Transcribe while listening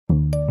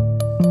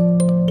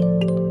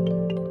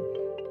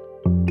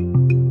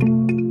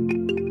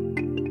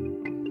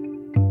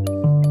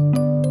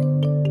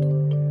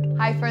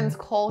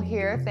Nicole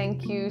here.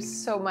 Thank you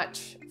so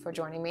much for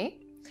joining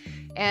me.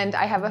 And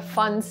I have a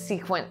fun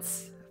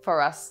sequence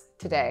for us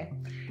today.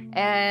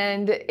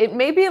 And it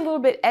may be a little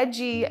bit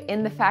edgy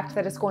in the fact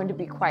that it's going to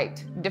be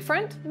quite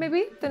different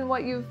maybe than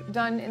what you've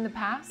done in the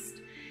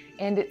past.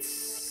 And there's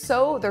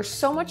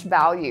so much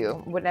value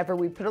whenever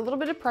we put a little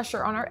bit of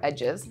pressure on our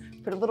edges,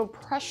 put a little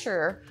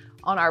pressure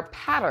on our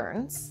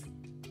patterns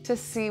to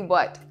see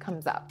what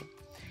comes up.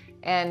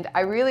 And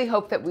I really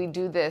hope that we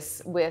do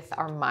this with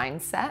our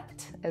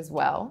mindset as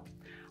well.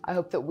 I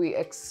hope that we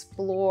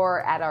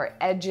explore at our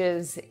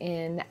edges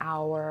in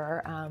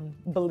our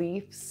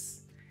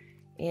beliefs,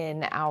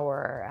 in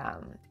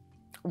our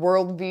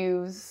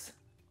worldviews.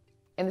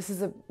 And this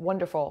is a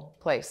wonderful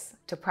place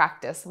to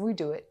practice. We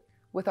do it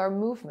with our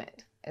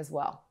movement as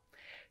well.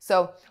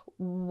 So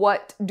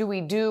what do we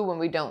do when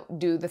we don't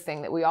do the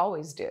thing that we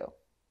always do?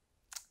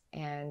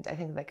 And I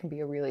think that can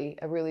be a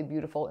really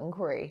beautiful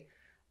inquiry.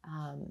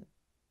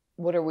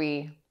 What do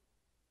we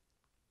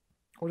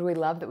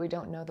love that we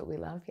don't know that we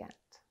love yet?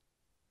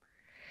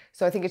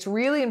 So I think it's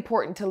really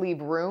important to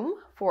leave room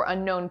for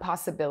unknown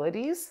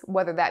possibilities,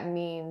 whether that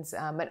means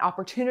an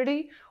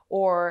opportunity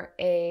or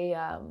a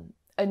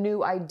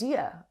new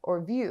idea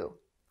or view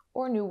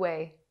or a new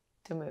way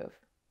to move.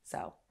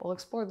 So we'll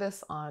explore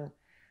this on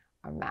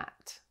our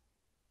mat.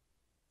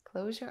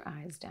 Close your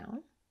eyes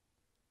down.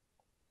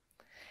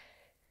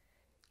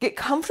 Get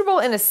comfortable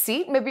in a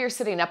seat. Maybe you're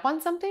sitting up on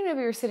something.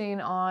 Maybe you're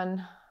sitting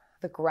on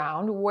the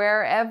ground.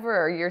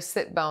 Wherever your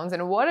sit bones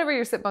and whatever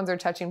your sit bones are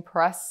touching,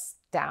 press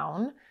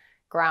down,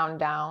 ground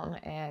down,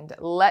 and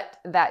let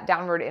that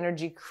downward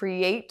energy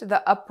create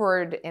the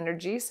upward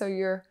energy. So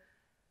you're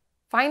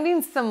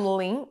finding some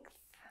length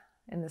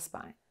in the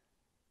spine.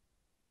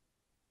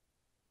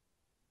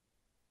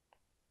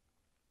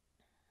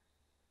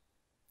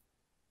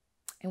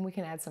 And we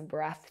can add some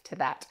breath to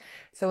that.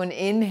 So an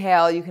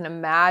inhale, you can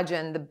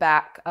imagine the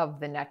back of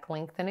the neck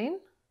lengthening.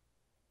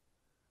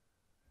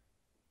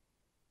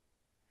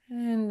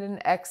 And an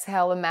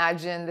exhale,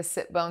 imagine the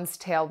sit bones,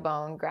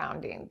 tailbone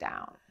grounding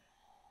down.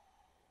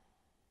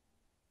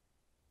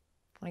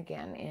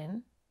 Again,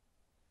 in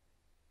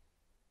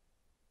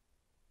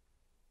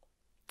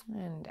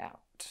and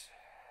out.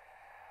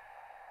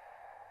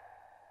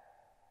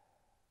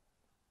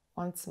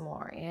 Once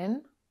more,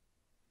 in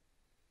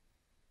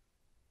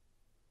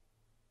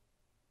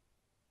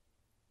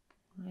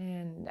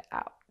and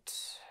out.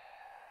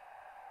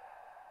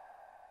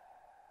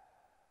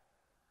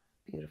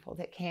 Beautiful.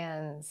 Take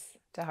hands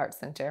to heart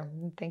center.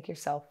 Thank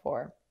yourself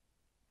for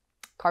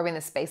carving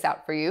the space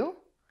out for you.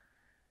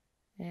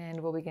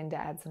 And we'll begin to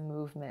add some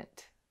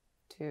movement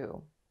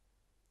to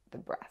the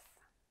breath.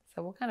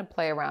 So we'll kind of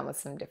play around with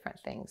some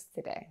different things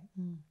today.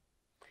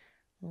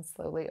 And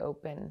slowly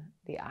open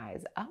the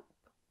eyes up.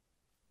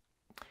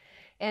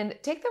 And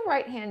take the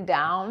right hand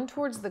down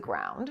towards the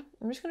ground.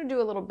 I'm just going to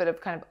do a little bit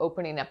of kind of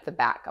opening up the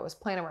back. I was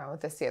playing around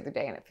with this the other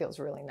day and it feels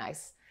really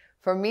nice.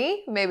 For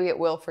me, maybe it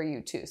will for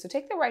you too. So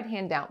take the right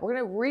hand down. We're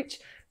going to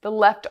reach the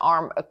left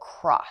arm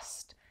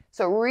across.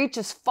 So reach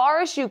as far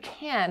as you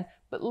can,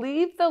 but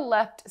leave the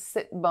left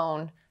sit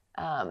bone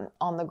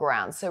on the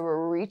ground. So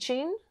we're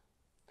reaching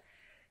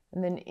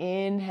and then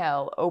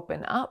inhale,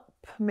 open up.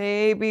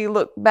 Maybe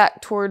look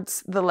back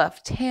towards the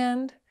left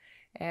hand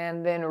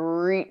and then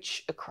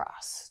reach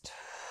across.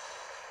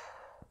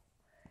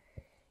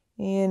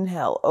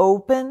 Inhale,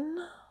 open.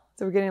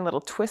 So we're getting a little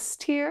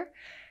twist here.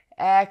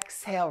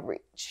 Exhale,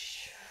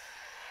 reach.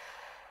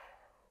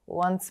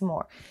 Once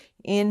more.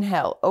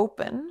 Inhale,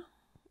 open.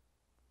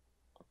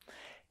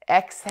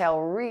 Exhale,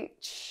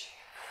 reach.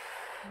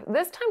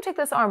 This time, take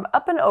this arm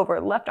up and over,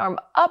 left arm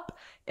up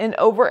and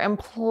over, and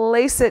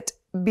place it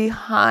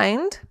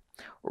behind.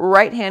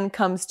 Right hand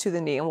comes to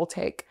the knee, and we'll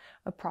take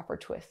a proper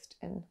twist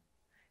and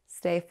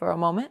stay for a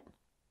moment.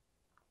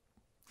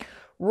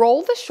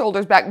 Roll the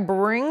shoulders back,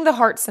 bring the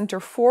heart center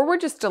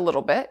forward just a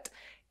little bit,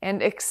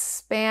 and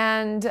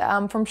expand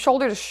from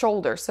shoulder to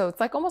shoulder. So it's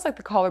like almost like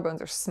the collarbones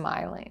are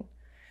smiling.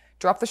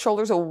 Drop the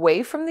shoulders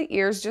away from the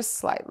ears just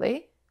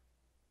slightly.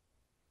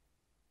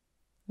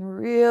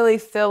 Really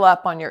fill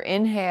up on your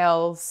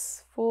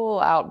inhales, full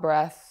out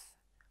breath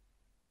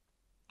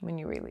when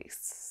you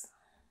release.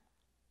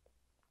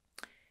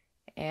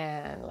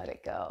 And let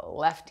it go.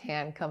 Left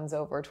hand comes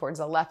over towards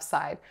the left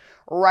side.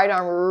 Right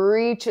arm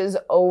reaches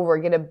over.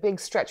 Get a big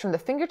stretch from the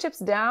fingertips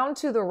down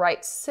to the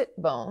right sit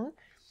bone.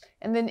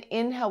 And then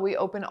inhale, we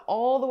open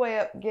all the way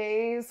up.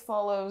 Gaze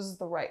follows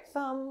the right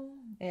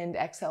thumb. And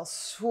exhale,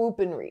 swoop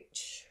and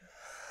reach.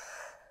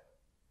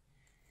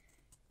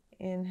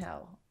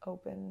 Inhale,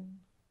 open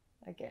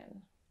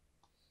again.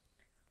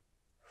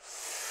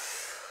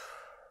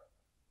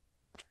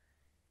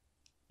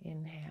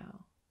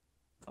 Inhale,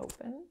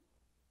 open.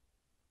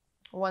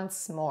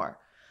 Once more.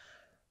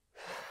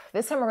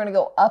 This time we're going to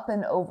go up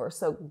and over.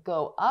 So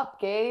go up,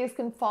 gaze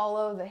can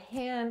follow the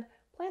hand.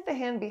 Plant the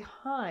hand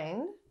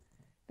behind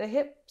the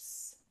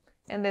hips,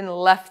 and then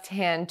left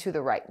hand to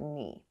the right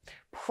knee.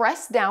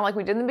 Press down like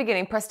we did in the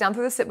beginning. Press down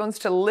through the sit bones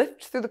to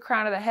lift through the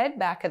crown of the head,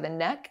 back of the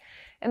neck,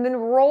 And then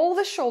roll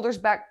the shoulders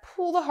back,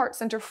 pull the heart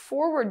center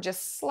forward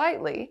just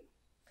slightly.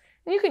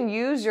 And you can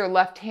use your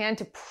left hand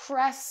to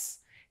press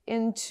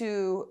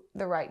into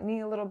the right knee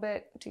a little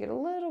bit to get a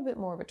little bit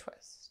more of a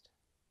twist.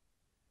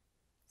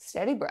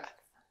 Steady breath.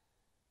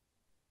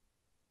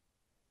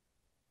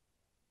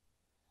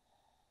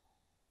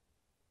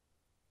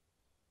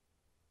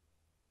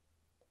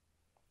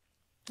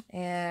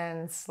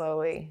 And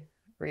slowly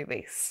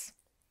release.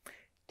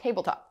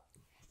 Tabletop.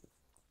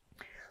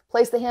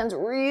 Place the hands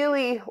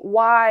really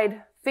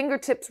wide,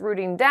 fingertips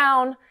rooting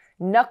down,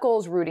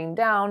 knuckles rooting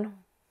down.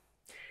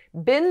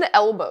 Bend the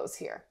elbows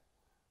here.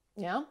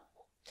 Yeah?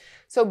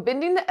 So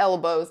bending the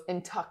elbows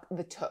and tuck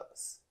the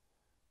toes.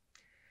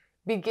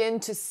 Begin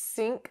to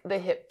sink the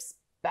hips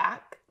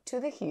back to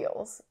the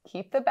heels.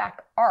 Keep the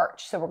back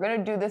arch. So we're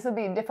going to do, this will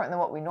be different than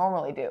what we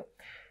normally do.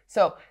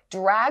 So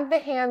drag the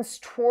hands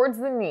towards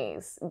the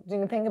knees. You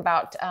can think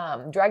about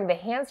dragging the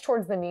hands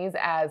towards the knees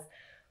as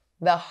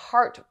the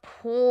heart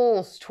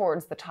pulls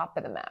towards the top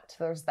of the mat.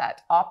 There's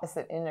that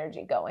opposite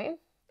energy going.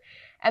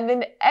 And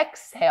then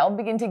exhale,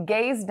 begin to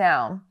gaze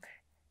down.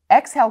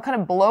 Exhale, kind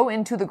of blow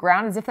into the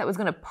ground as if that was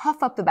going to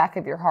puff up the back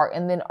of your heart,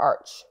 and then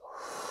arch.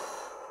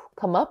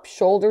 Come up,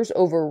 shoulders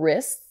over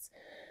wrists.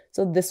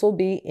 So this will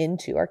be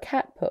into our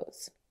cat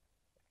pose.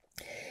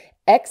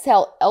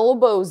 Exhale,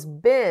 elbows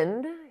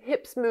bend,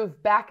 hips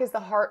move back as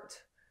the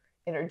heart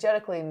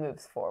energetically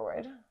moves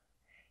forward.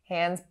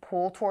 Hands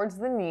pull towards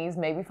the knees,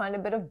 maybe find a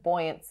bit of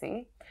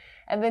buoyancy.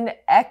 And then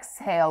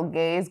exhale,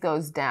 gaze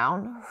goes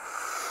down.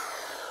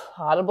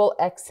 Audible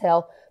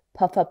exhale,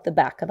 puff up the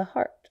back of the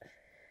heart.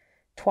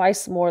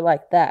 Twice more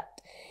like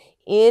that.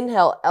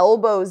 Inhale,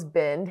 elbows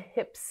bend,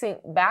 hips sink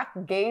back,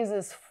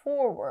 gazes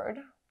forward.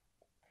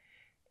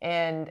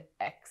 And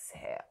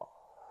exhale.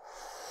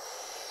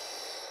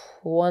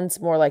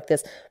 Once more like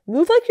this.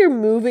 Move like you're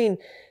moving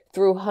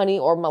through honey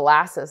or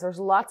molasses. There's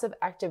lots of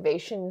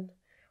activation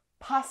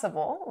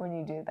possible when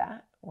you do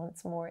that.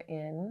 Once more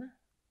in.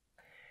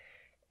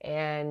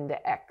 And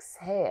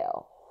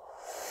exhale.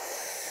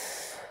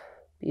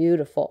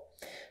 Beautiful.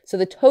 So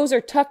the toes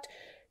are tucked.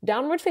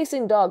 Downward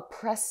facing dog,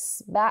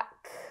 press back.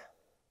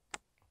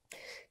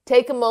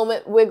 Take a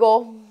moment,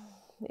 wiggle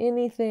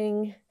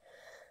anything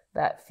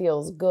that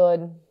feels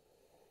good.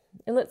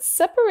 And let's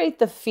separate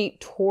the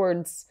feet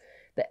towards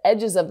the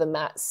edges of the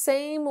mat.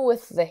 Same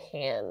with the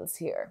hands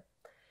here.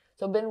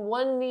 So bend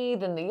one knee,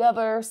 then the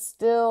other,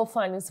 still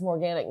finding some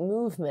organic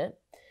movement.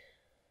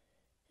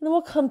 And then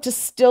we'll come to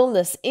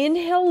stillness.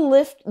 Inhale,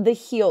 lift the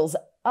heels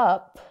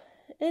up,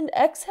 and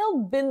exhale,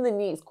 bend the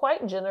knees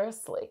quite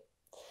generously.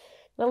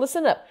 Now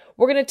listen up.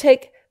 We're going to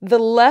take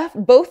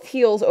both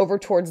heels over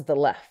towards the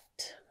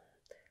left.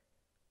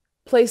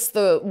 Place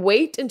the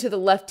weight into the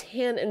left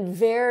hand, and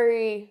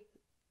very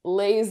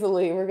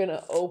lazily we're going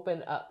to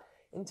open up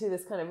into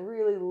this kind of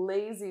really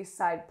lazy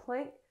side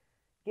plank.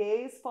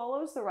 Gaze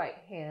follows the right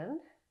hand,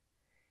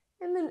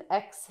 and then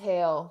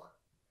exhale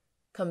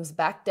comes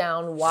back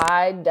down,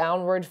 wide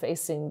downward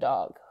facing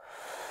dog.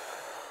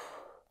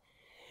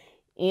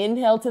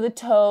 Inhale to the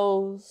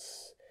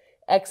toes.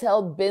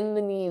 Exhale, bend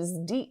the knees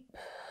deep.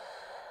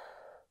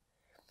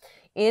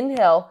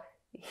 Inhale,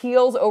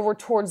 heels over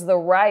towards the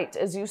right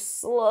as you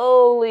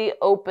slowly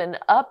open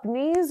up.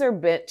 Knees are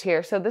bent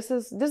here, so this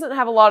doesn't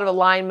have a lot of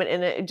alignment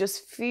in it. It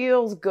just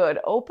feels good.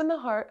 Open the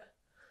heart.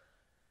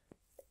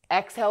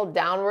 Exhale,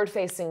 downward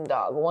facing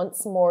dog.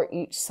 Once more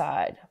each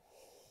side.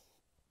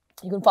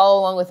 You can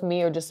follow along with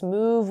me or just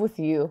move with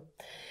you.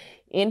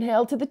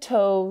 Inhale to the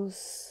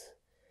toes.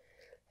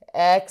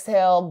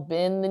 Exhale,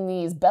 bend the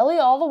knees, belly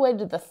all the way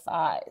to the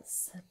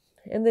thighs.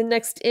 And then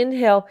next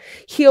inhale,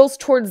 heels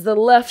towards the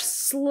left,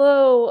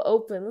 slow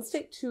open. Let's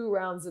take 2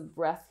 rounds of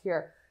breath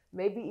here.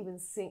 Maybe even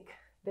sink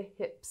the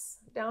hips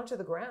down to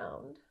the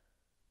ground.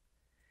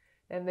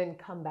 And then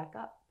come back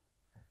up.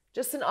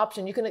 Just an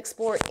option. You can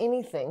explore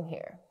anything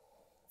here.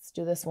 Let's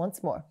do this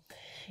once more.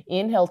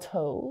 Inhale,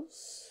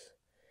 toes.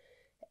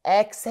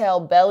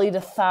 Exhale, belly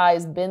to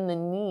thighs, bend the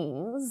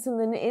knees. And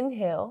then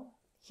inhale,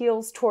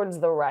 heels towards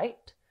the right.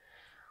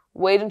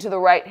 Weight into the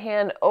right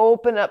hand,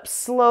 open up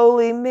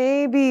slowly,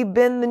 maybe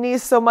bend the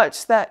knees so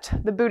much that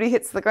the booty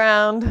hits the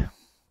ground.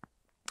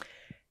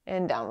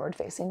 And downward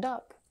facing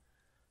dog.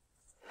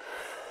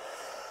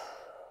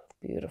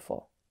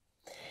 Beautiful.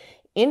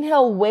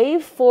 Inhale,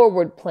 wave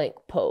forward plank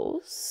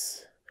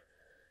pose.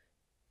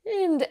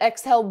 And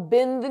exhale,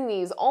 bend the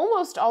knees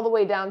almost all the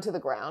way down to the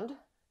ground.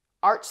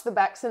 Arch the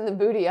back, send the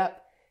booty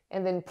up,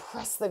 and then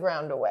press the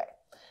ground away.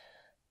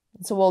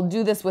 So we'll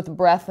do this with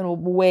breath and we'll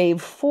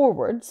wave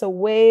forward. So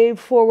wave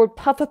forward,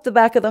 puff up the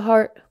back of the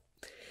heart.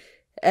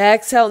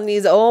 Exhale,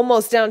 knees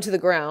almost down to the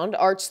ground.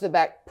 Arch the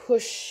back,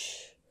 push,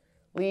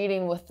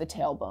 leading with the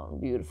tailbone.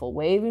 Beautiful.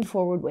 Waving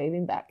forward,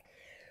 waving back.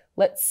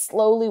 Let's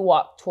slowly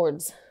walk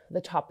towards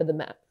the top of the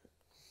mat.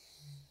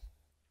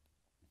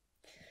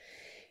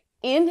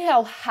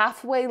 Inhale,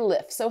 halfway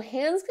lift. So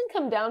hands can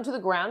come down to the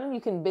ground and you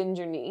can bend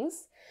your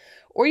knees.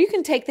 Or you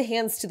can take the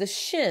hands to the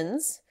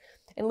shins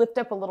and lift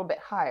up a little bit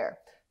higher.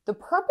 The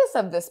purpose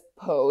of this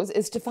pose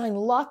is to find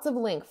lots of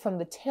length from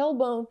the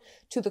tailbone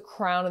to the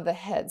crown of the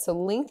head. So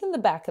lengthen the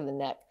back of the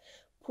neck,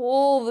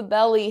 pull the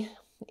belly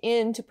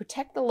in to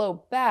protect the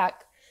low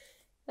back,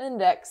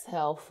 and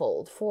exhale,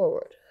 fold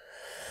forward.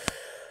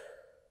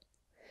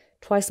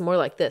 Twice more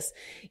like this.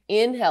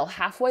 Inhale,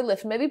 halfway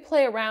lift. Maybe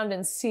play around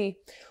and see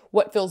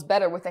what feels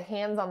better with the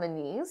hands on the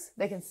knees.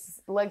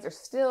 Legs are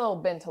still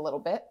bent a little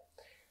bit.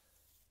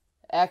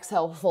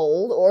 Exhale,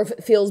 fold, or if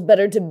it feels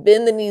better to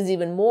bend the knees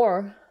even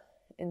more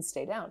and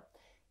stay down.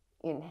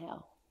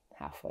 Inhale,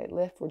 halfway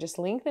lift. We're just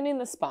lengthening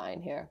the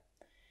spine here.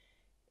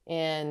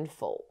 And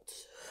fold.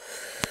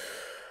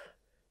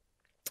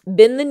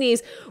 Bend the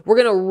knees. We're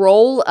going to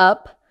roll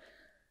up.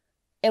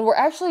 And we're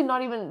actually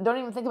don't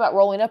even think about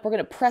rolling up. We're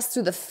going to press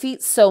through the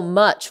feet so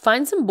much.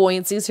 Find some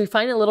buoyancy. So you're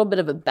finding a little bit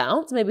of a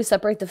bounce. Maybe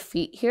separate the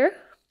feet here.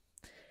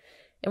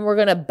 And we're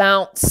going to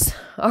bounce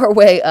our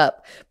way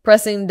up,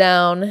 pressing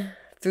down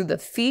through the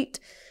feet.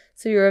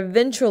 So you're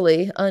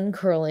eventually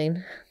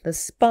uncurling the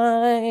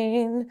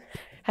spine.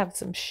 Have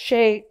some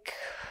shake.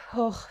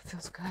 Oh, it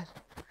feels good.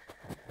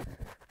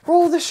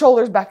 Roll the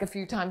shoulders back a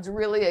few times.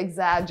 Really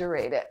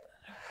exaggerate it.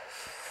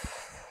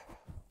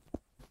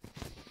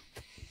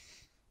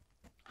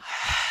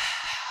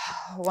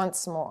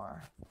 Once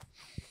more.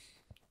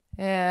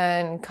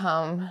 And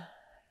come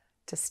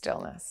to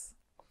stillness.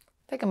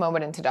 Take a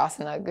moment in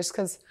Tadasana just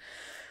because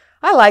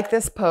I like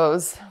this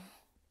pose.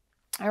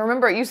 I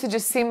remember it used to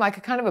just seem like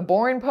a kind of a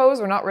boring pose.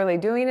 We're not really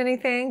doing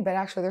anything, but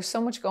actually there's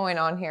so much going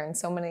on here and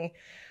so many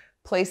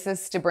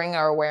places to bring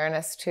our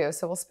awareness to.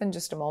 So we'll spend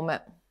just a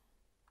moment.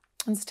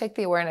 Let's take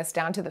the awareness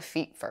down to the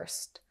feet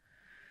first.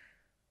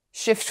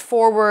 Shift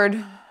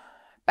forward,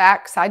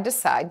 back, side to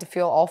side to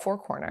feel all four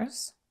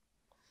corners.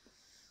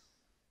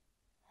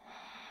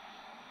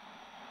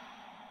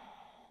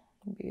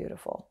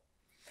 Beautiful.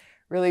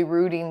 Really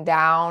rooting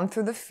down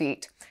through the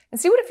feet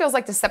and see what it feels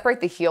like to separate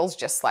the heels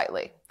just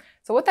slightly.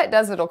 So what that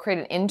does, it'll create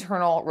an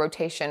internal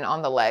rotation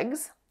on the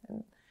legs.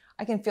 And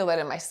I can feel that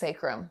in my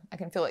sacrum. I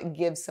can feel it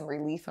gives some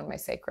relief on my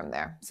sacrum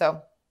there.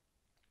 So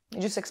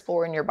you just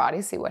explore in your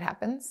body, see what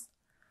happens.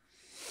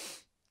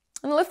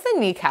 And lift the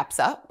kneecaps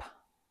up.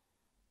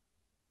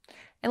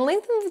 And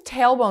lengthen the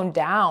tailbone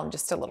down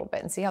just a little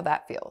bit and see how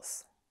that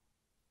feels.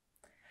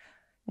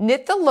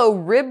 Knit the low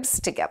ribs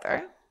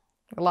together.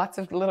 Lots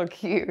of little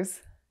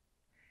cues.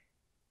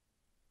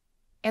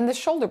 And the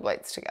shoulder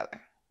blades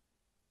together.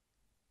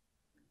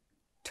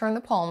 Turn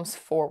the palms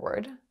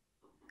forward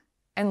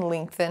and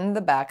lengthen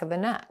the back of the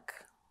neck.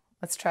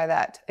 Let's try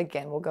that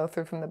again. We'll go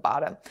through from the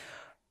bottom.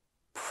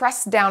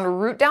 Press down,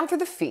 root down through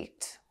the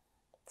feet.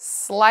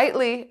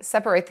 Slightly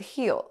separate the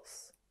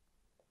heels.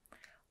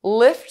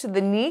 Lift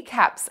the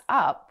kneecaps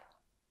up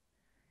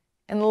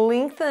and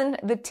lengthen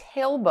the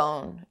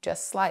tailbone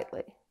just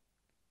slightly.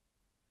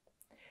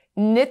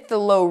 Knit the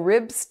low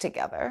ribs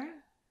together,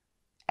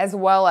 as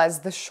well as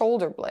the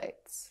shoulder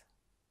blades.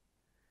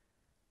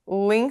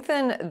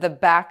 Lengthen the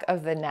back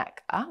of the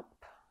neck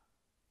up.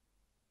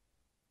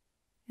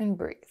 And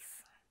breathe.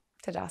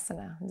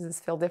 Tadasana. Does this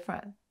feel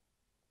different?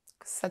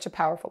 Such a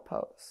powerful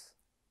pose.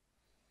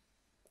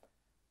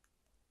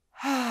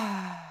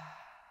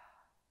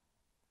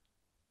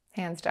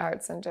 Hands to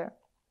heart center.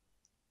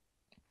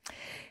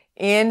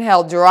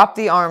 Inhale, drop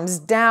the arms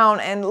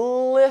down and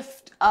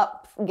lift up.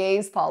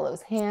 Gaze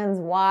follows, hands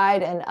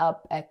wide and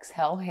up.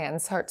 Exhale,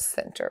 hands heart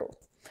center.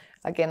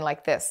 Again,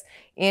 like this.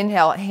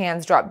 Inhale,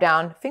 hands drop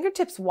down,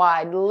 fingertips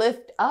wide,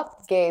 lift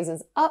up, gaze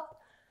is up.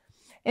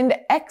 And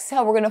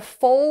exhale, we're going to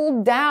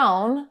fold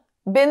down,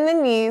 bend the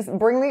knees,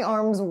 bring the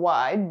arms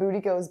wide,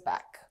 booty goes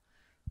back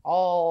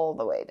all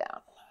the way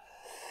down.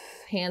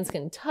 Hands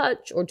can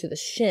touch or to the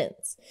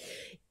shins.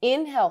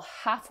 Inhale,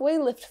 halfway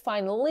lift,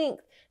 find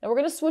length. Now we're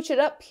going to switch it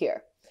up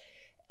here.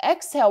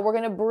 Exhale, we're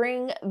going to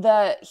bring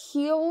the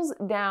heels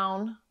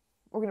down.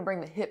 We're going to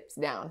bring the hips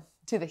down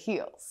to the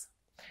heels.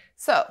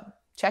 So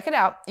check it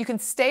out. You can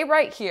stay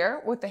right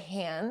here with the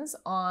hands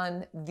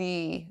on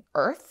the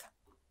earth.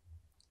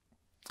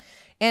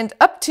 And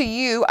up to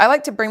you, I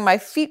like to bring my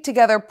feet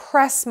together,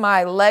 press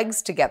my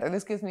legs together.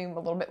 This gives me a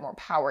little bit more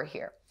power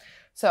here.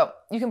 So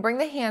you can bring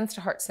the hands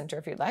to heart center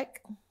if you'd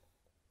like.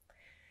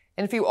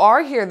 And if you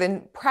are here,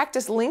 then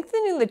practice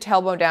lengthening the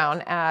tailbone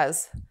down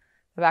as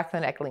the back of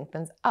the neck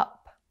lengthens up.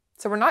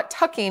 So we're not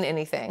tucking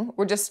anything.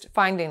 We're just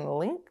finding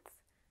length.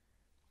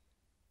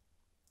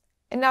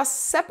 And now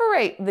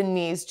separate the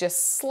knees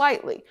just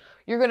slightly.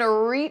 You're going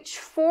to reach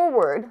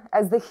forward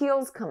as the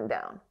heels come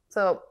down.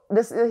 So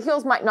the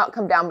heels might not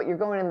come down, but you're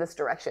going in this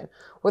direction.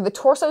 Where the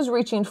torso is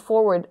reaching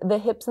forward, the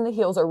hips and the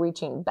heels are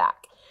reaching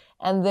back.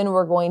 And then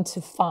we're going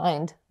to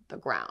find the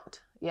ground.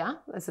 Yeah,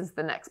 this is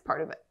the next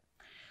part of it.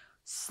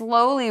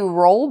 Slowly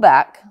roll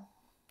back.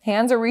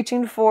 Hands are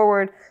reaching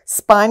forward.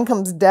 Spine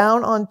comes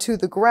down onto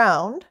the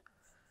ground.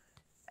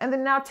 And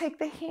then now take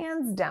the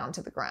hands down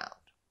to the ground.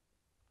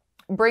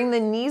 Bring the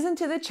knees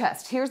into the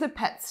chest. Here's a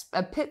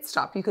pit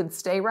stop. You can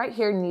stay right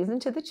here, knees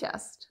into the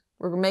chest.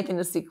 We're making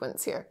a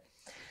sequence here.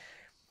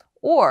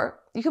 Or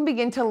you can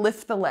begin to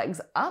lift the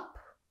legs up.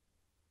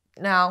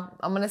 Now,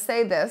 I'm going to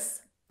say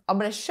this. I'm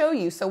going to show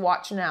you, so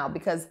watch now,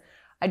 because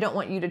I don't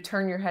want you to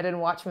turn your head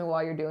and watch me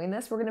while you're doing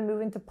this. We're going to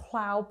move into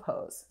plow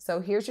pose. So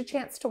here's your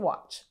chance to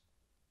watch.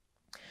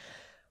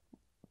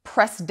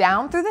 Press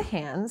down through the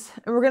hands,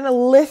 and we're going to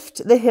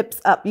lift the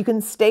hips up. You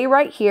can stay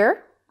right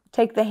here.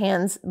 Take the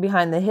hands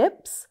behind the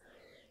hips.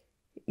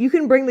 You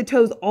can bring the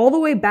toes all the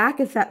way back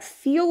if that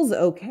feels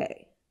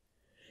okay.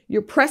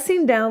 You're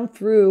pressing down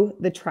through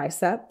the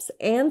triceps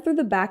and through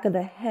the back of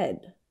the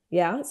head.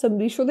 Yeah, so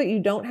be sure that you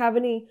don't have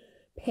any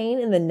pain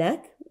in the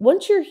neck.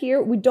 Once you're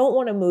here, we don't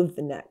want to move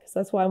the neck. So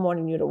that's why I'm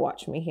wanting you to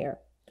watch me here.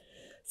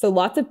 So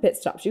lots of pit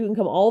stops. You can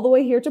come all the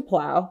way here to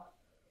plow.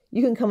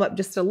 You can come up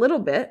just a little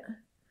bit.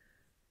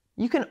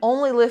 You can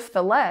only lift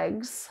the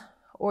legs,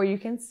 or you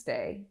can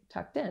stay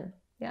tucked in.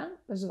 Yeah,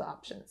 those are the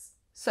options.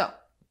 So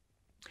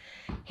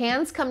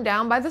hands come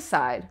down by the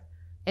side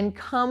and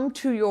come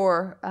to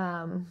your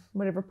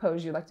whatever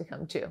pose you like to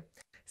come to.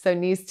 So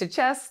knees to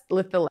chest,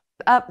 lift the legs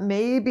up,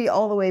 maybe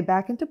all the way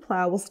back into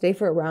plow. We'll stay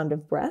for a round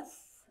of breath.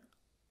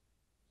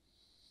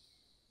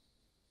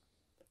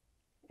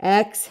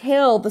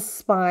 Exhale, the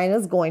spine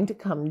is going to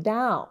come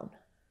down.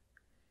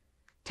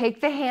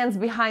 Take the hands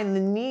behind the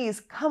knees,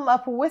 come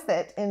up with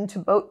it into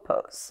boat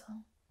pose.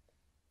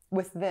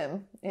 With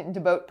them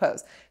into boat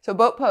pose. So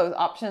boat pose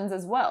options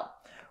as well.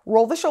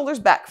 Roll the shoulders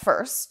back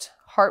first.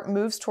 Heart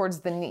moves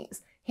towards the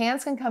knees.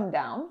 Hands can come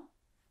down.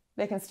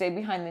 They can stay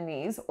behind the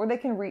knees, or they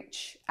can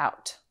reach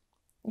out.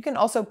 You can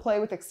also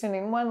play with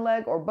extending one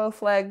leg or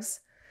both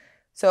legs.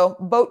 So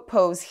boat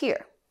pose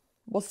here.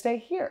 We'll stay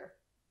here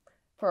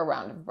for a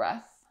round of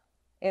breath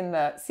in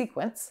the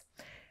sequence.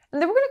 And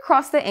then we're going to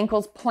cross the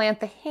ankles, plant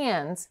the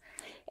hands,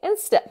 and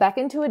step back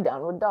into a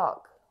downward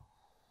dog.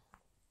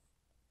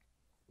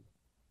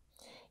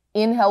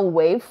 Inhale,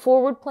 wave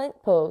forward plank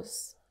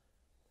pose.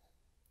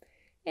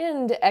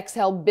 And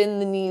exhale,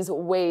 bend the knees,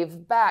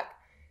 wave back,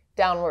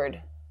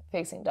 downward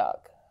facing dog.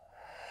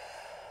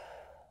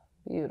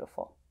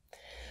 Beautiful.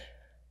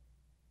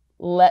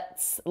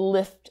 Let's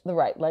lift the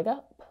right leg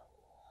up.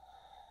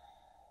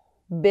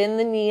 Bend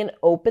the knee and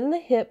open the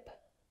hip.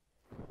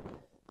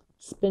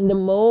 Spend a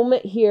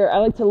moment here. I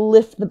like to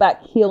lift the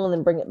back heel and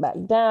then bring it back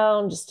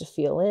down just to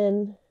feel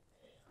in.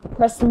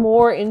 Press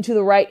more into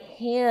the right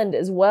hand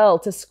as well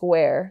to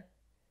square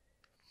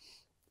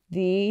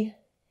the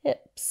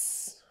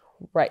hips.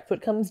 Right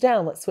foot comes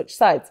down. Let's switch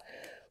sides.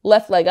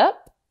 Left leg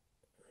up.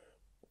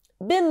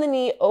 Bend the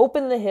knee,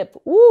 open the hip.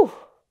 Woo!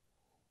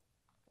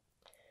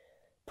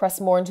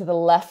 Press more into the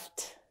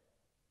left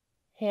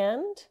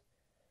hand.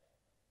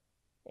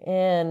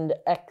 And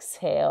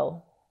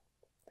exhale.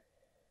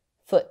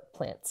 Foot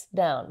plants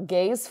down.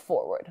 Gaze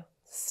forward.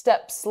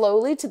 Step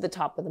slowly to the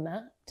top of the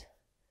mat.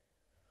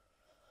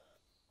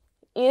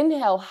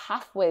 Inhale,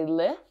 halfway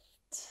lift.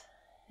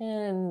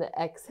 And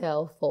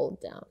exhale,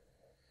 fold down.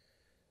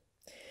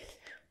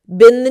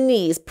 Bend the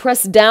knees.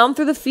 Press down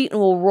through the feet and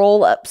we'll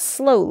roll up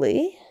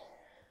slowly.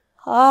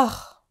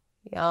 Ah,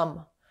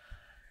 yum.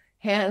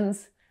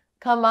 Hands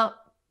come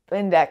up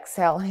and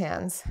exhale,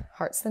 hands,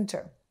 heart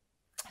center.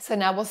 So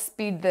now we'll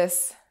speed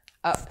this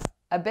up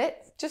a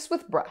bit just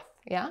with breath,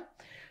 yeah?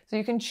 So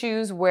you can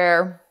choose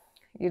where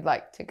you'd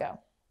like to go.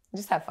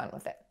 Just have fun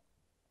with it.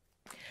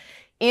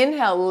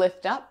 Inhale,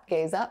 lift up,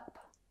 gaze up.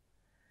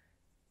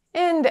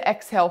 And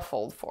exhale,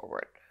 fold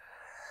forward.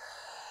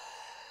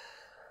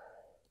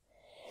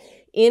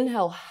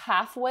 Inhale,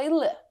 halfway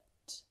lift.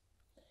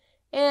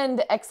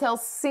 And exhale,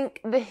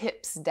 sink the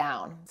hips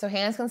down. So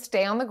hands can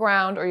stay on the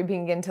ground or you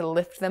begin to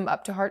lift them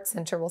up to heart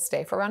center. We'll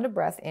stay for a round of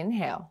breath.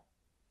 Inhale.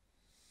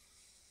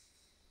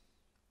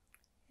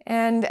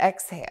 And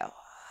exhale.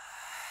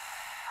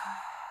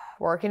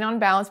 Working on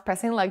balance,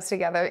 pressing legs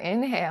together.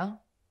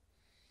 Inhale.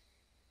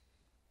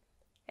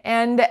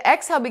 And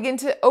exhale, begin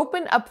to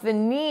open up the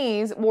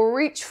knees. We'll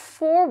reach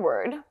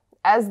forward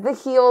as the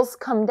heels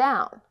come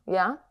down.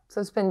 Yeah?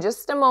 So spend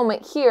just a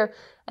moment here,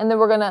 and then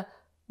we're going to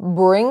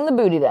bring the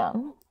booty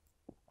down.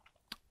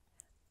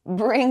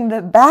 Bring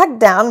the back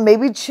down.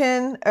 Maybe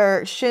chin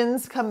or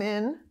shins come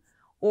in,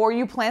 or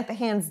you plant the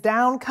hands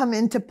down, come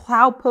into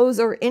plow pose,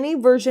 or any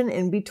version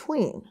in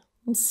between.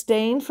 And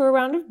staying for a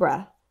round of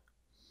breath.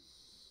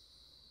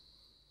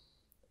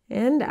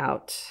 And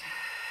out.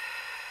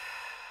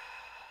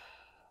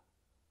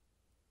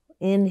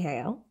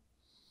 Inhale.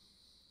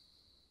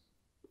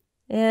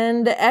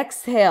 And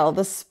exhale.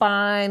 The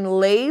spine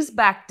lays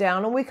back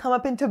down and we come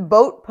up into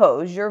boat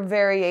pose, your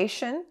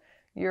variation,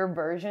 your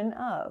version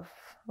of.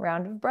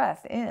 Round of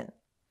breath in.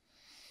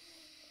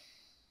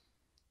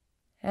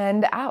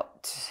 And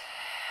out.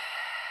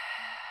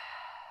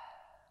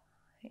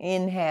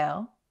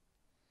 Inhale.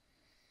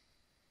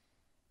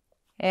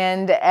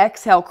 And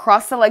exhale.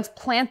 Cross the legs,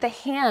 plant the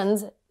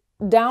hands,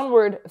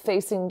 downward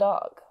facing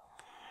dog.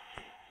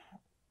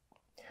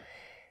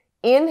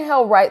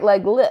 Inhale, right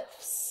leg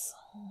lifts.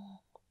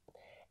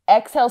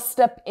 Exhale,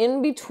 step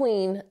in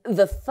between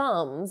the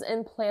thumbs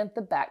and plant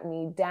the back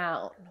knee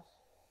down.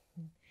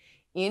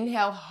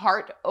 Inhale,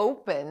 heart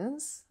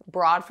opens,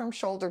 broad from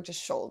shoulder to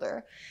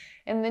shoulder.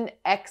 And then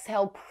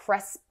exhale,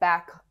 press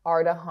back,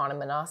 Ardha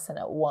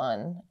Hanumanasana.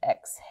 1,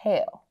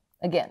 exhale.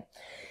 Again,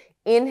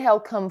 inhale,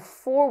 come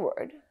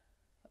forward,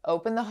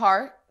 open the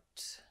heart,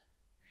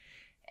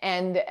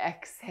 and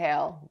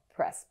exhale,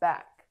 press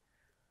back.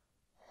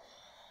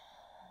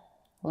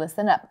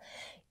 Listen up.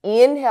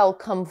 Inhale,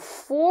 come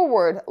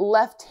forward,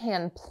 left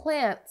hand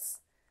plants,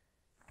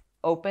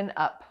 open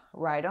up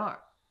right arm.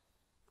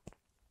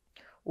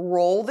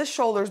 Roll the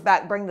shoulders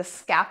back, bring the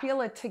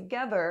scapula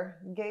together,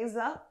 gaze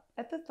up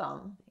at the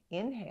thumb,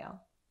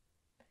 inhale.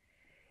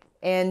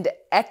 And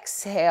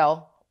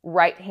exhale,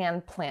 right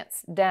hand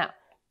plants down.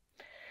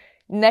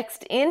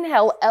 Next,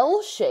 inhale,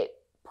 L shape.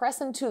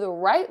 Press into the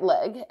right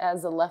leg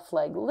as the left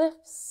leg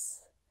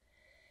lifts.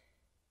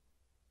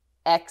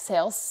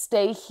 Exhale,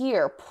 stay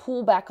here.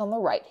 Pull back on the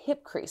right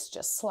hip crease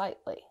just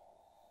slightly.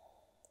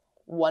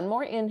 One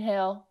more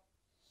inhale.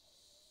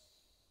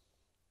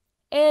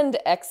 And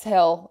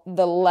exhale,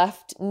 the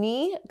left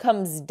knee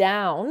comes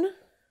down.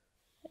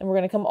 And we're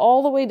going to come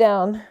all the way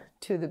down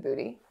to the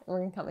booty. And we're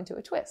going to come into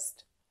a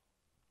twist.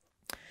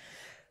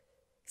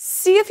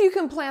 See if you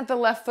can plant the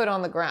left foot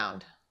on the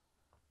ground.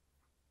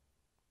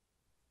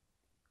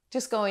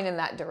 Just going in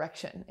that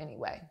direction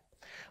anyway.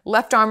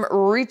 Left arm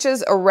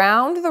reaches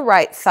around the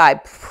right thigh.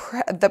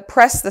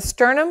 Press the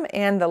sternum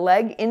and the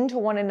leg into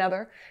one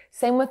another.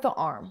 Same with the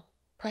arm,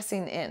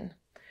 pressing in.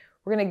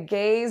 We're going to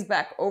gaze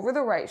back over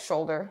the right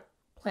shoulder,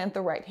 plant the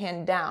right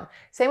hand down.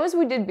 Same as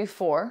we did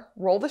before.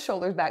 Roll the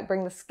shoulders back,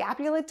 bring the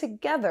scapula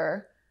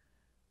together,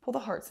 pull the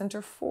heart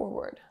center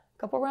forward. A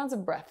couple rounds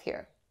of breath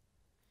here.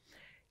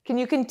 Can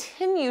you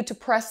continue to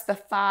press the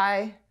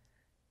thigh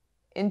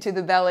into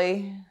the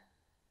belly,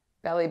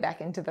 belly back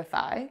into the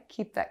thigh?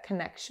 Keep that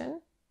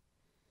connection.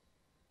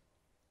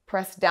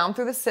 Press down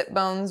through the sit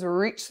bones,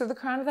 reach through the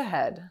crown of the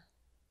head.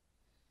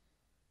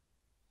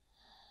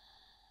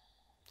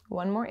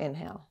 One more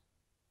inhale.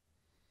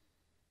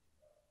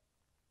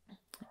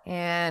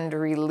 And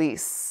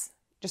release.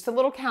 Just a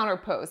little counter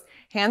pose.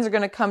 Hands are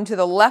going to come to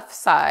the left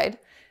side.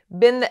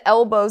 Bend the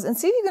elbows and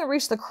see if you can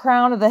reach the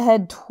crown of the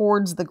head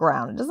towards the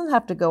ground. It doesn't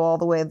have to go all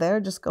the way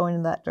there, just going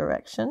in that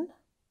direction.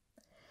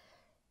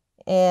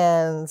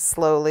 And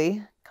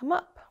slowly come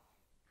up.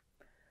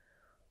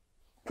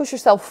 Push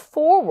yourself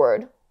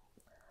forward.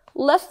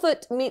 Left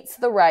foot meets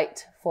the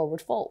right,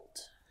 forward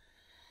fold.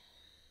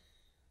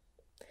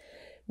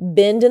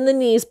 Bend in the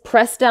knees,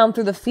 press down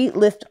through the feet,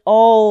 lift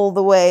all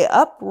the way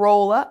up,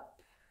 roll up,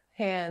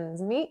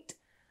 hands meet,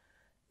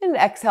 and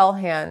exhale,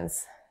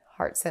 hands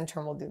heart center,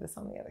 and we'll do this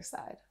on the other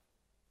side.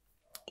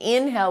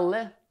 Inhale,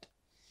 lift.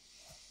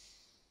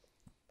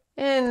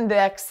 And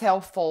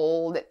exhale,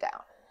 fold it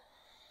down.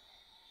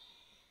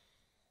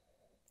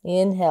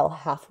 Inhale,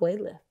 halfway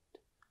lift.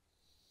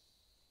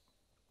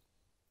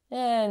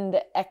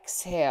 And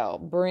exhale,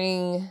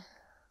 bring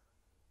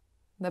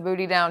the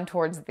booty down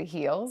towards the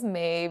heels.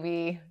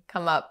 Maybe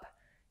come up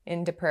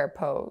into prayer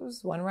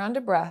pose. One round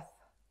of breath.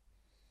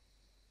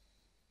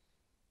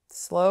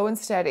 Slow and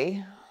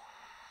steady.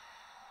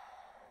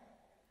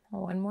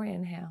 One more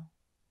inhale.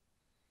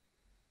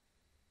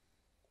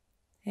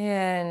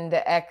 And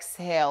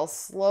exhale,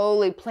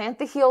 slowly plant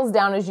the heels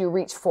down as you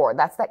reach forward.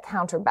 That's that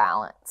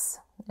counterbalance.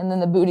 And then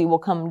the booty will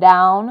come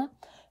down.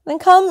 Then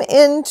come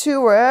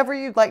into wherever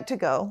you'd like to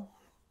go.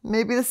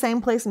 Maybe the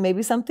same place,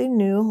 maybe something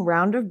new.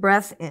 Round of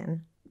breath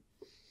in.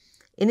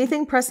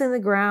 Anything pressing the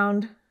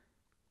ground,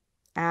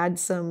 add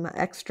some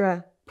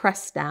extra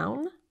press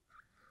down.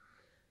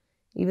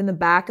 Even the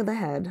back of the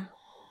head.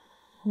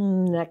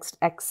 Next,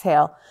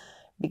 exhale.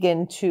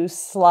 Begin to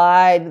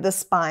slide the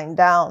spine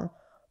down.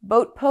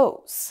 Boat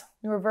pose,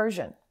 your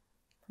version.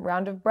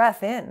 Round of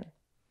breath in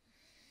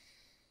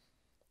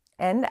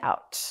and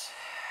out.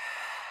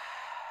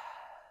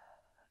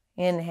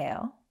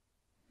 Inhale.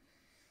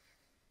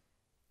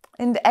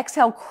 And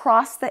exhale,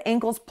 cross the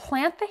ankles,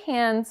 plant the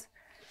hands,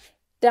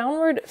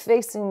 downward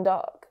facing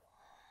dog.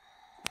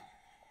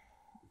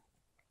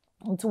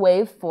 Let's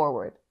wave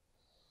forward.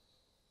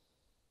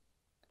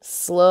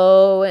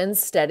 Slow and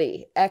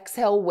steady.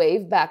 Exhale,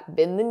 wave back,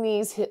 bend the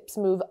knees, hips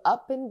move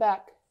up and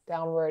back,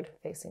 downward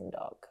facing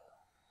dog.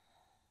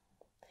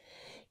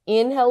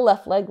 Inhale,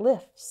 left leg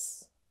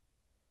lifts.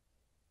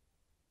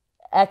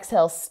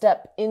 Exhale,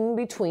 step in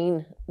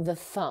between the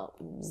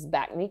thumbs.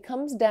 Back knee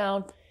comes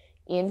down.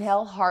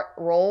 Inhale, heart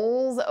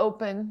rolls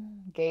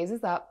open,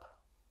 gazes up.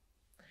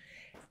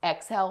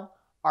 Exhale,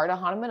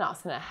 Ardha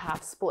Hanumanasana,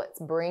 half splits.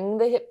 Bring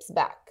the hips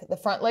back. The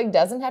front leg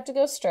doesn't have to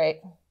go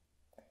straight.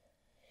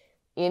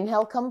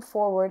 Inhale, come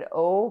forward,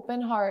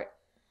 open heart.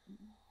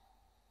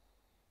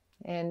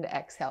 And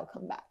exhale,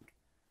 come back.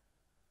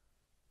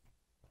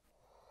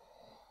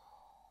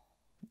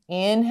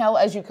 Inhale,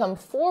 as you come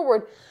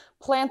forward,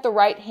 plant the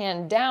right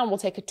hand down. We'll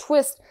take a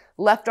twist.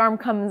 Left arm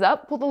comes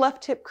up, pull the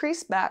left hip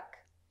crease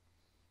back.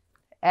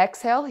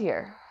 Exhale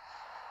here.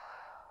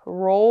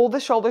 Roll the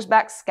shoulders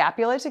back,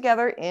 scapula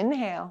together.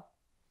 Inhale.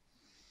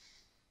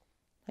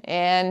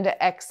 And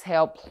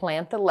exhale,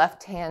 plant the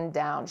left hand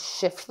down.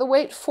 Shift the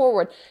weight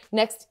forward.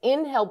 Next,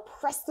 inhale,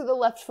 press through the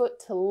left foot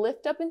to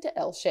lift up into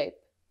L shape.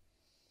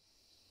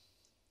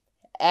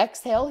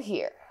 Exhale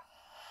here.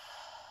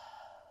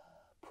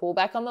 pull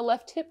back on the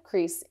left hip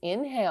crease.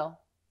 Inhale.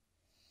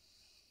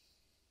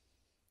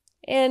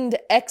 And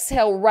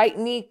exhale, right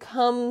knee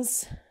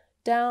comes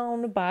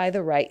down by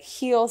the right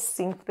heel.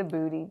 Sink the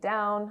booty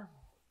down.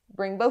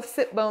 Bring both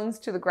sit bones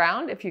to the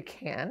ground if you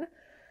can.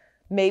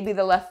 Maybe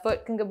the left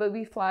foot can go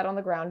be flat on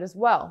the ground as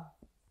well.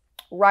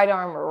 Right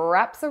arm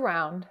wraps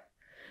around.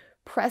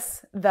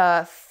 Press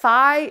the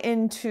thigh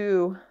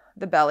into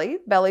the belly,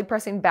 belly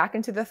pressing back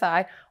into the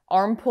thigh,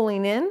 arm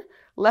pulling in,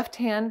 left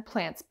hand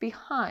plants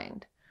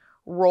behind.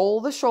 Roll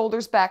the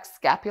shoulders back,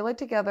 scapula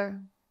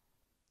together.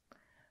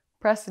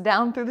 Press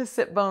down through the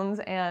sit bones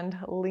and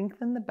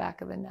lengthen the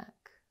back of the neck.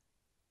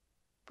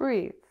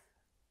 Breathe.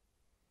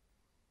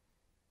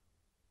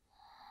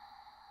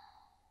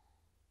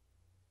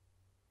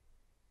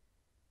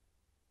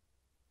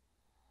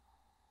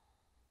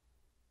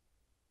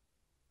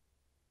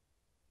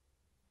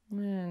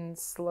 And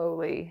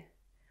slowly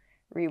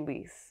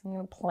release. I'm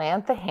going to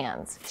plant the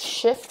hands.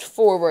 Shift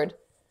forward.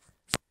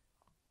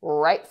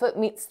 Right foot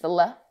meets the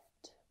left.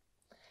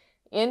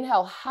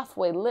 Inhale,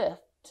 halfway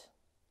lift.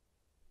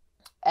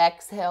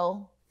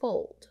 Exhale,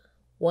 fold.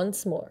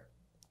 Once more.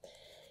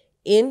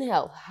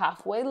 Inhale,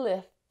 halfway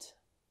lift.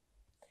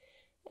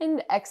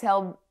 And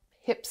exhale,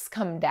 hips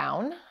come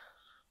down.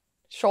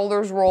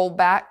 Shoulders roll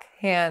back,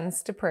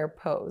 hands to prayer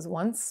pose.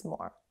 Once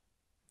more.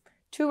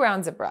 2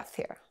 rounds of breath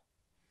here.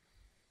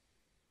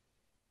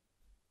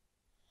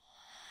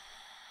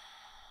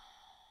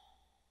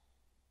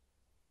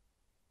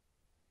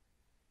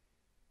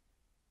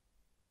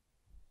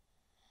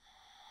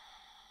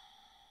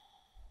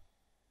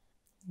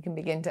 You can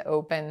begin to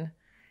open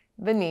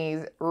the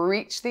knees,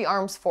 reach the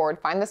arms forward,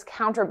 find this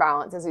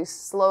counterbalance as you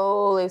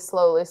slowly,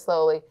 slowly,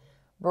 slowly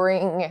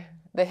bring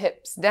the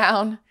hips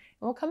down. And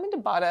we'll come into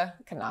Baddha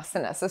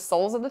Konasana. So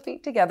soles of the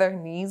feet together,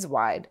 knees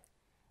wide.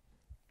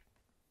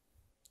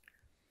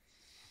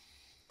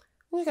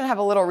 You're going to have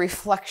a little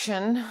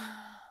reflection,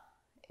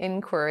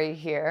 inquiry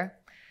here.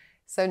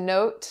 So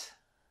note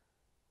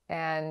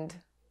and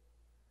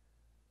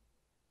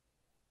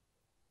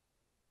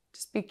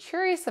just be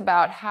curious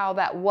about how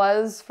that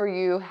was for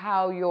you,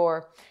 how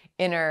your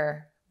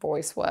inner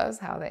voice was,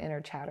 how the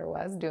inner chatter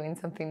was, doing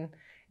something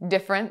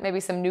different, maybe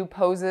some new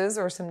poses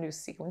or some new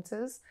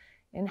sequences,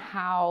 and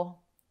how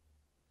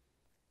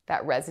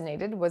that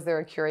resonated. Was there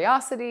a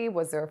curiosity?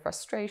 Was there a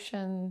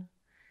frustration?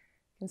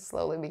 And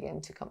slowly begin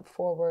to come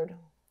forward.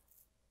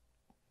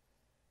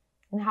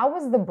 And how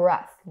was the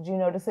breath? Did you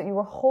notice that you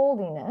were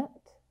holding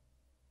it?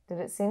 Did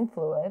it seem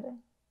fluid?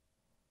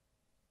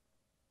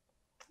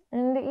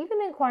 And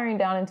even inquiring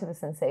down into the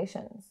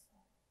sensations.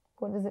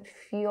 What does it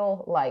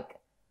feel like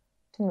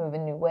to move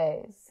in new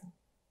ways?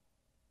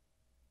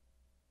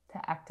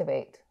 To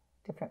activate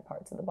different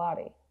parts of the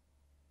body.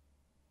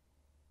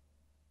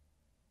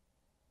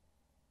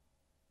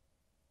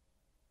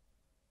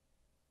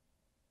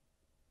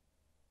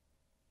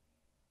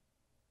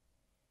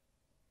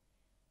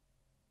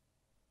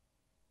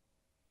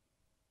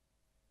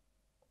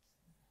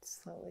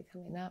 Slowly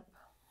coming up.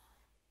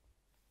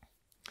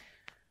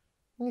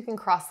 You can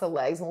cross the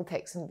legs and we'll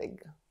take some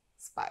big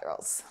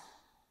spirals.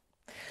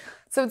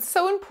 So it's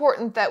so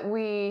important that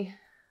we,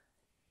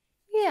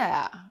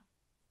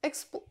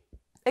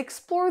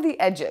 explore the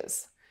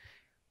edges,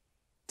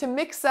 to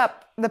mix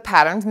up the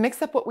patterns,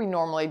 mix up what we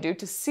normally do,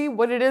 to see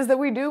what it is that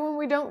we do when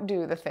we don't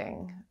do the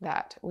thing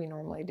that we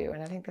normally do.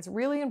 And I think that's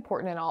really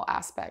important in all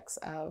aspects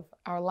of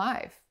our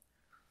life.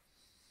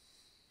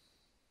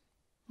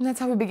 And that's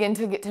how we begin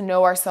to get to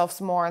know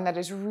ourselves more. And that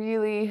is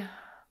really,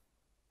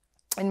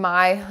 in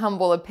my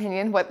humble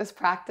opinion, what this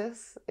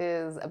practice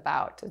is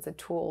about. It's a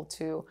tool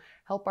to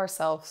help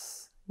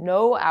ourselves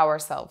know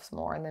ourselves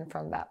more. And then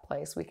from that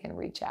place, we can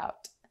reach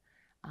out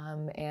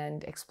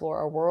and explore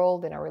our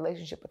world and our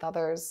relationship with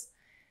others.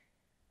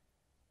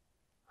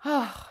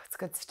 Oh, it's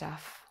good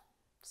stuff.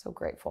 So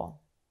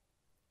grateful.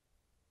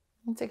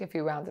 We'll take a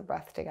few rounds of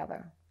breath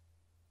together.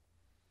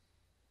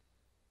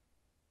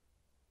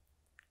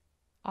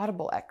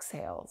 Audible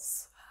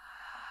exhales.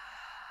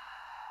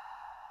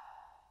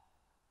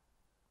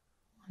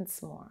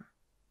 Once more.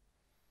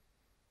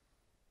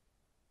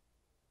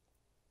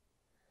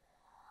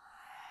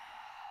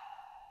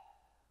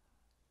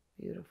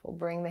 Beautiful.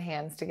 Bring the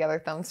hands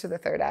together, thumbs to the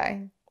third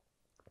eye.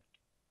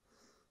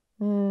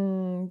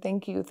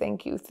 Thank you,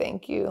 thank you,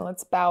 thank you.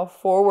 Let's bow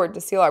forward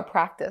to seal our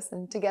practice.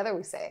 And together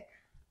we say,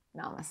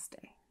 Namaste.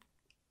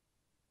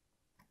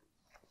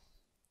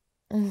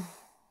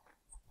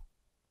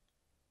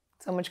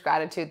 So much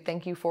gratitude.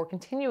 Thank you for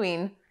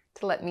continuing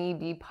to let me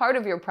be part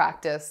of your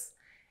practice.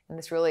 And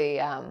this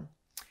really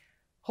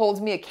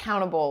holds me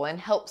accountable and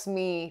helps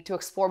me to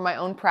explore my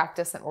own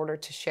practice in order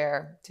to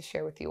share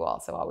with you all.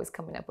 So always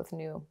coming up with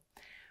new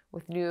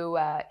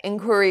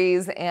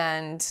inquiries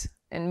and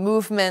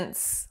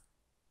movements.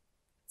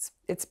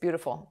 It's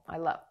beautiful. I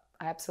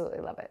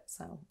absolutely love it.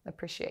 So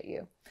appreciate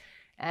you.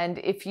 And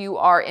if you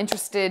are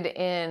interested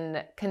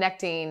in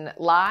connecting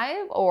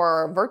live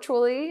or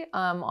virtually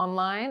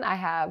online, I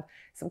have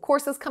some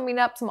courses coming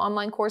up, some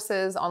online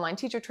courses, online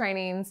teacher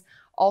trainings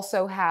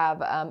also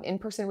have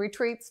in-person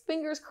retreats,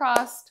 fingers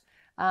crossed,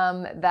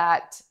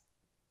 that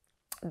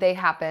they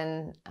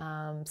happen.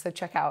 So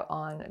check out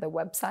on the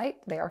website.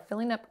 They are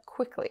filling up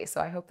quickly.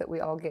 So I hope that we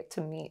all get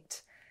to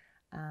meet,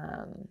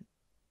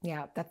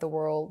 that the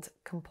world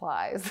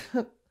complies.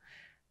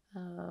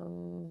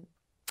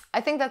 I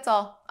think that's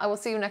all. I will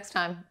see you next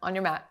time on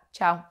your mat.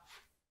 Ciao.